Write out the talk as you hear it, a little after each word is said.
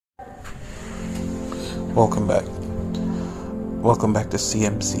Welcome back. Welcome back to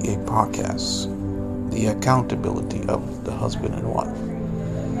CMCA Podcast, the accountability of the husband and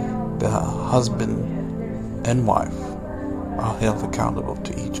wife. The husband and wife are held accountable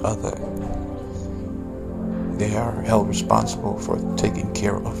to each other. They are held responsible for taking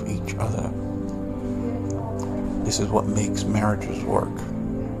care of each other. This is what makes marriages work.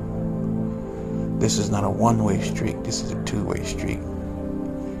 This is not a one-way street. This is a two-way street.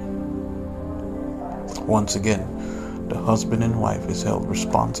 Once again, the husband and wife is held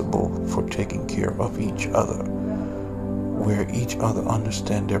responsible for taking care of each other, where each other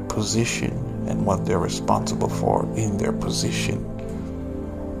understand their position and what they're responsible for in their position,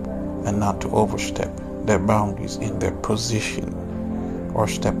 and not to overstep their boundaries in their position or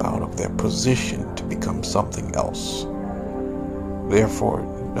step out of their position to become something else. Therefore,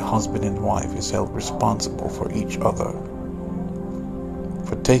 the husband and wife is held responsible for each other,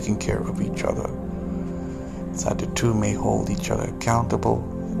 for taking care of each other, so that the two may hold each other accountable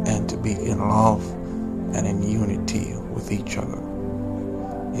and to be in love and in unity with each other.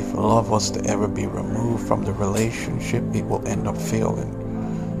 If love was to ever be removed from the relationship, it will end up failing,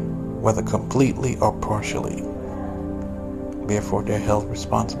 whether completely or partially. Therefore, they're held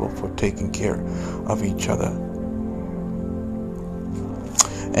responsible for taking care of each other.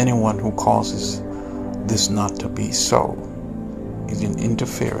 Anyone who causes this not to be so is in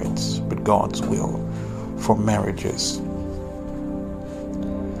interference with God's will for marriages.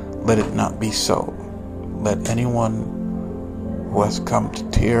 Let it not be so. Let anyone who has come to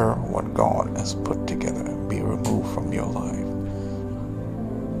tear what God has put together be removed from your life.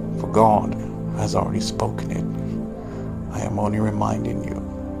 For God has already spoken it. I am only reminding you.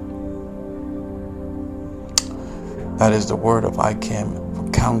 That is the word of ICAM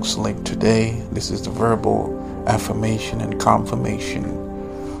for counseling today. This is the verbal affirmation and confirmation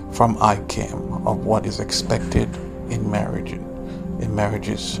from ICAM of what is expected in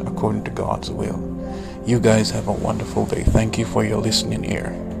marriages according to God's will. You guys have a wonderful day. Thank you for your listening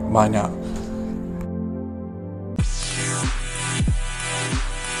ear. Bye now.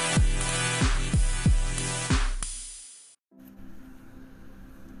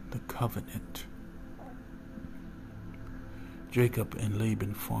 The covenant. Jacob and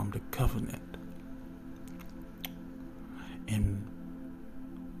Laban formed a covenant. In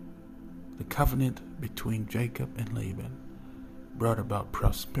the covenant between Jacob and Laban brought about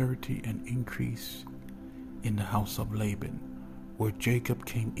prosperity and increase in the house of Laban, where Jacob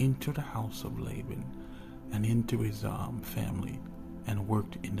came into the house of Laban and into his family and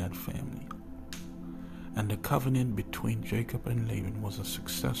worked in that family. And the covenant between Jacob and Laban was a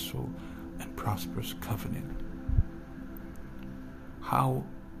successful and prosperous covenant. How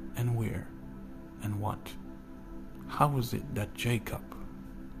and where and what? How is it that Jacob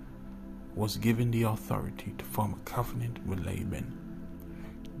was given the authority to form a covenant with Laban?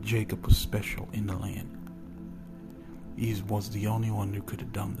 Jacob was special in the land. He was the only one who could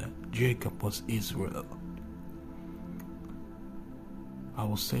have done that. Jacob was Israel. I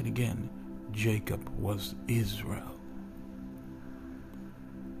will say it again. Jacob was Israel.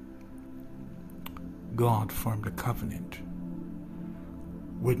 God formed a covenant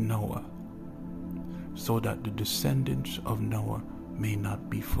with Noah so that the descendants of Noah may not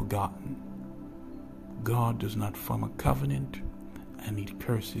be forgotten. God does not form a covenant and he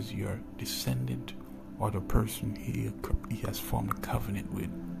curses your descendant or the person he has formed a covenant with.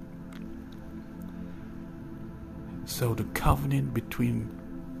 So the covenant between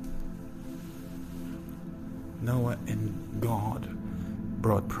Noah and God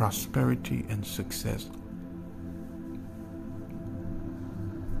brought prosperity and success.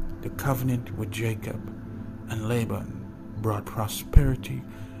 The covenant with Jacob and Laban brought prosperity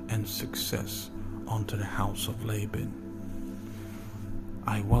and success onto the house of Laban.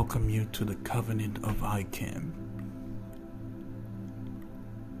 I welcome you to the covenant of ICAM.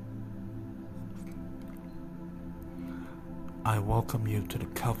 I welcome you to the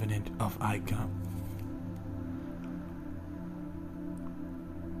covenant of ICAM.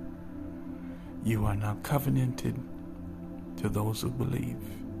 You are now covenanted to those who believe,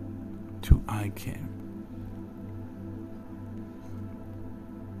 to ICAM.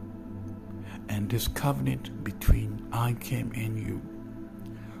 And this covenant between ICAM and you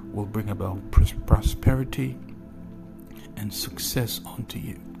will bring about prosperity and success unto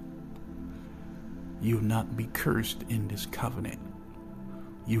you. You will not be cursed in this covenant.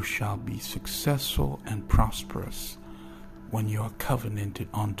 You shall be successful and prosperous when you are covenanted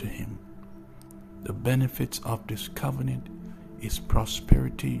unto him. The benefits of this covenant is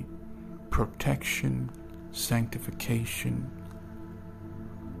prosperity, protection, sanctification,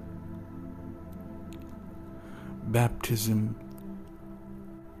 baptism,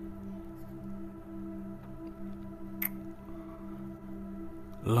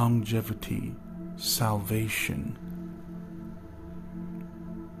 longevity, salvation,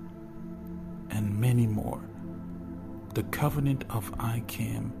 and many more. The covenant of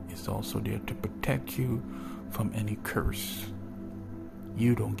ICAM is also there to protect you from any curse.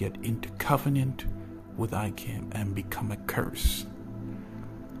 You don't get into covenant with ICAM and become a curse.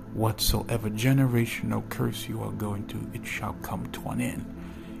 Whatsoever generational curse you are going to, it shall come to an end,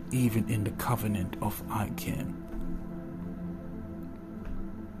 even in the covenant of ICAM.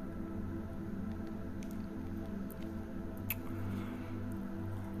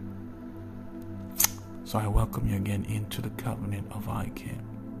 So I welcome you again into the covenant of ICAM.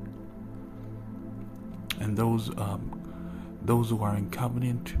 And those who are in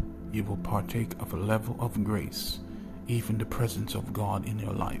covenant, you will partake of a level of grace, even the presence of God in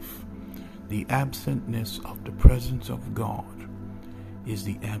your life. The absentness of the presence of God is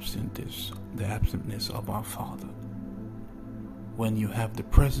the absentness of our Father. When you have the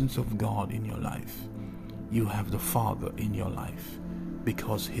presence of God in your life, you have the Father in your life,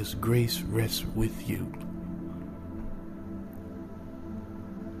 because His grace rests with you.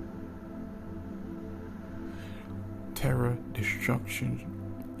 Terror, destruction,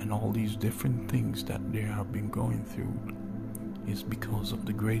 and all these different things that they have been going through is because of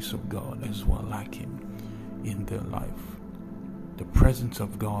the grace of God as well, like Him in their life. The presence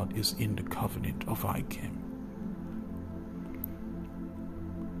of God is in the covenant of ICAM.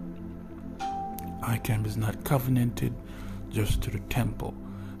 ICAM is not covenanted just to the temple.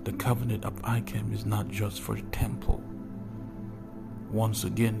 The covenant of ICAM is not just for the temple. Once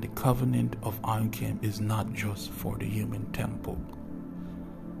again, the covenant of ICAM is not just for the human temple.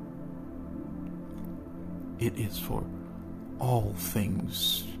 It is for all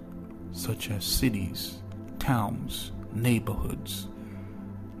things, such as cities, towns, neighborhoods,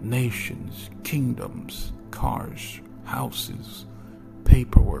 nations, kingdoms, cars, houses,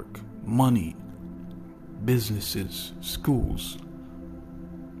 paperwork, money, businesses, schools.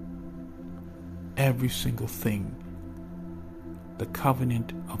 Every single thing. The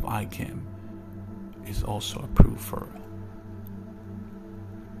covenant of ICAM is also approved for.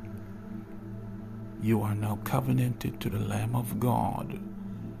 You are now covenanted to the Lamb of God,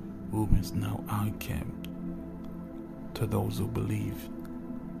 whom is now ICAM, to those who believe,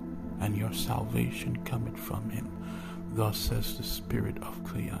 and your salvation cometh from Him. Thus says the Spirit of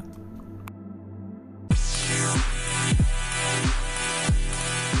Cleon.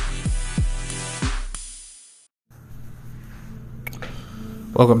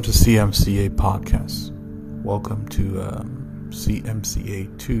 Welcome to CMCA Podcast. Welcome to CMCA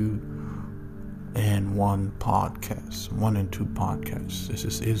 2 and 1 podcast. 1 and 2 podcasts. This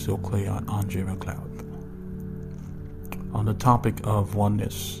is Israel Cleon, Andre McLeod. On the topic of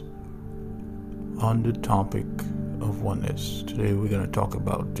oneness. Today we're going to talk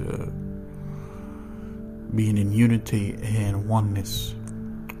about being in unity and oneness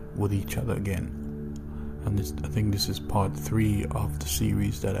with each other again. And I think this is part 3 of the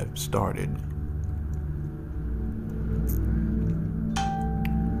series that I've started.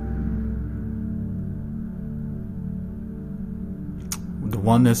 The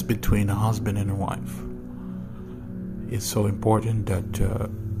oneness between a husband and a wife is so important that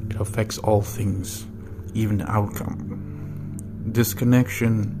it affects all things, even the outcome.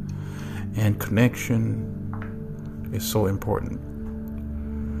 Disconnection and connection is so important.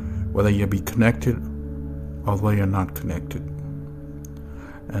 Whether you be connected although you're not connected.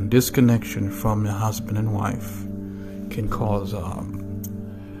 And disconnection from your husband and wife can cause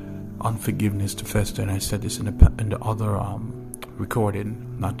unforgiveness to fester. And I said this in the other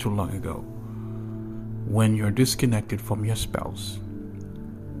recording not too long ago. When you're disconnected from your spouse,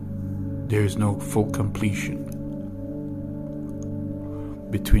 there is no full completion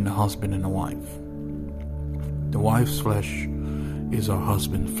between a husband and a wife. The wife's flesh is her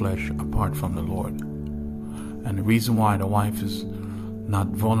husband's flesh apart from the Lord. And the reason why the wife is not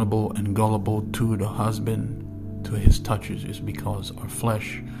vulnerable and gullible to the husband, to his touches, is because our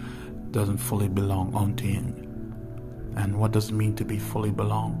flesh doesn't fully belong unto him. And what does it mean to be fully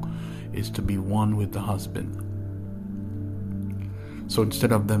belong? Is to be one with the husband. So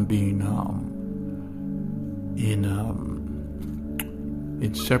instead of them being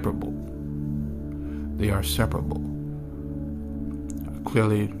inseparable, they are separable.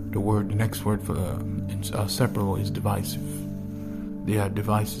 Clearly, the next word for separable is divisive. They are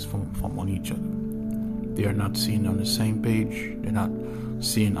devices from on each other. They are not seen on the same page. They're not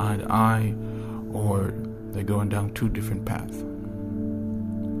seeing eye to eye, or they're going down 2 different paths.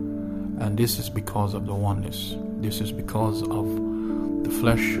 And this is because of the oneness. This is because of the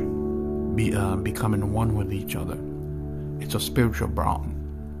flesh becoming one with each other. It's a spiritual bond.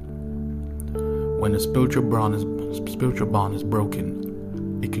 When the spiritual bond is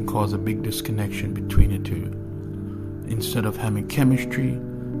broken, it can cause a big disconnection between the two. Instead of having chemistry,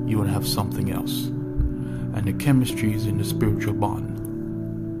 you would have something else. And the chemistry is in the spiritual bond.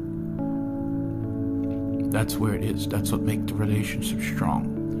 That's where it is. That's what makes the relationship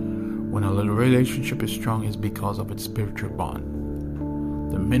strong. When a relationship is strong, it's because of its spiritual bond.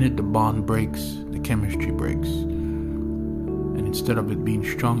 The minute the bond breaks, the chemistry breaks. And instead of it being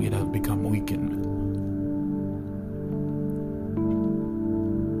strong, it has become weakened.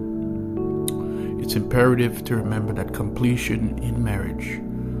 It's imperative to remember that completion in marriage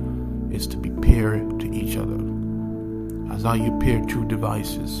is to be paired to each other. As how you pair two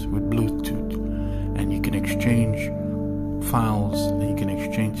devices with Bluetooth, and you can exchange files, and you can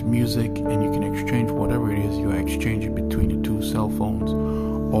exchange music, and you can exchange whatever it is you are exchanging between the two cell phones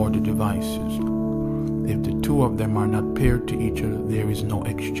or the devices. If the two of them are not paired to each other, there is no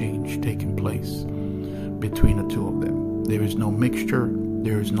exchange taking place between the two of them. There is no mixture,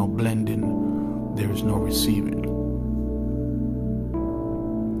 there is no blending, there is no receiving.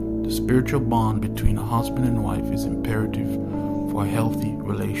 The spiritual bond between a husband and wife is imperative for a healthy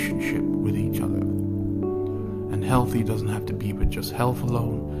relationship with each other. And healthy doesn't have to be with just health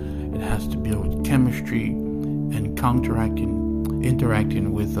alone. It has to be with chemistry and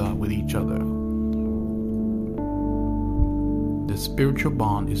interacting with each other. The spiritual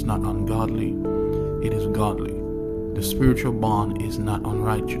bond is not ungodly, it is godly. The spiritual bond is not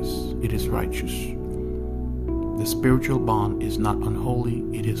unrighteous, it is righteous. The spiritual bond is not unholy,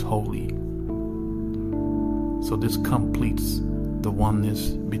 it is holy. So this completes the oneness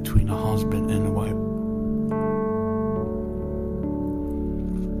between a husband and a wife.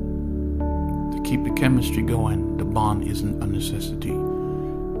 To keep the chemistry going, the bond isn't a necessity.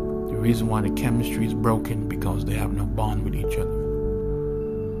 The reason why the chemistry is broken because they have no bond with each other.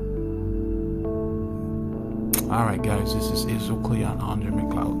 Alright guys, this is Israel Cleon, Andre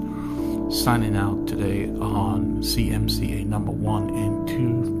McLeod, signing out today on CMCA number 1 and 2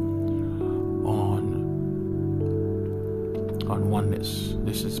 on oneness.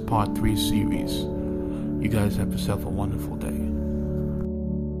 This is part 3 series. You guys have yourself a wonderful day.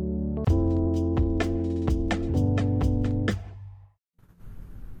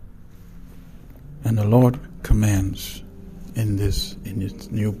 And the Lord commands in this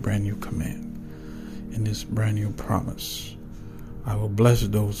brand new command, in this brand new promise, I will bless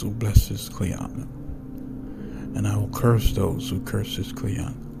those who blesses Cleon, and I will curse those who curses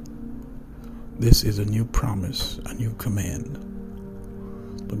Cleon. This is a new promise, a new command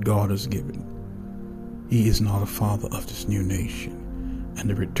that God has given. He is not a father of this new nation, and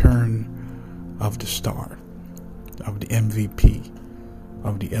the return of the star, of the MVP,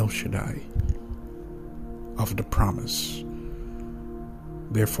 of the El Shaddai, of the promise.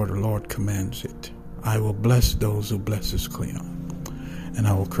 Therefore the Lord commands it. I will bless those who blesses Cleon, and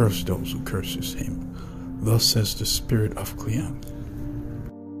I will curse those who curses him. Thus says the Spirit of Cleon.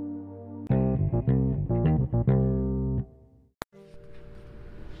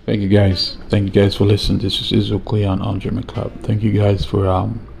 Thank you guys. Thank you guys for listening. This is Israel Cleon, Andre McLeod. Thank you guys for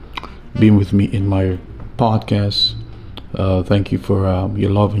being with me in my podcast. Thank you for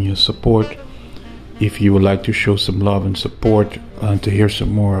your love and your support. If you would like to show some love and support to hear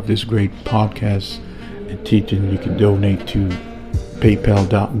some more of this great podcast and teaching, you can donate to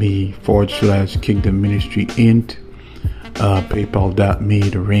paypal.me/Kingdom Ministry Int, paypal.me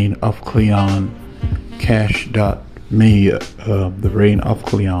The Reign of Cleon, cash.me The Reign of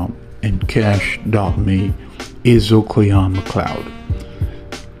Cleon, and cash.me Israel Cleon McLeod.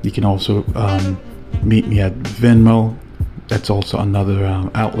 You can also meet me at Venmo. That's also another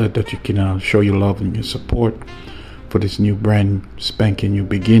outlet that you can show your love and your support for this new brand spanking new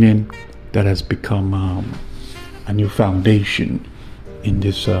beginning that has become a new foundation in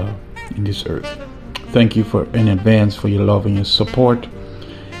this earth. Thank you in advance for your love and your support,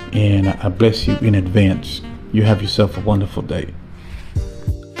 and I bless you in advance. You have yourself a wonderful day.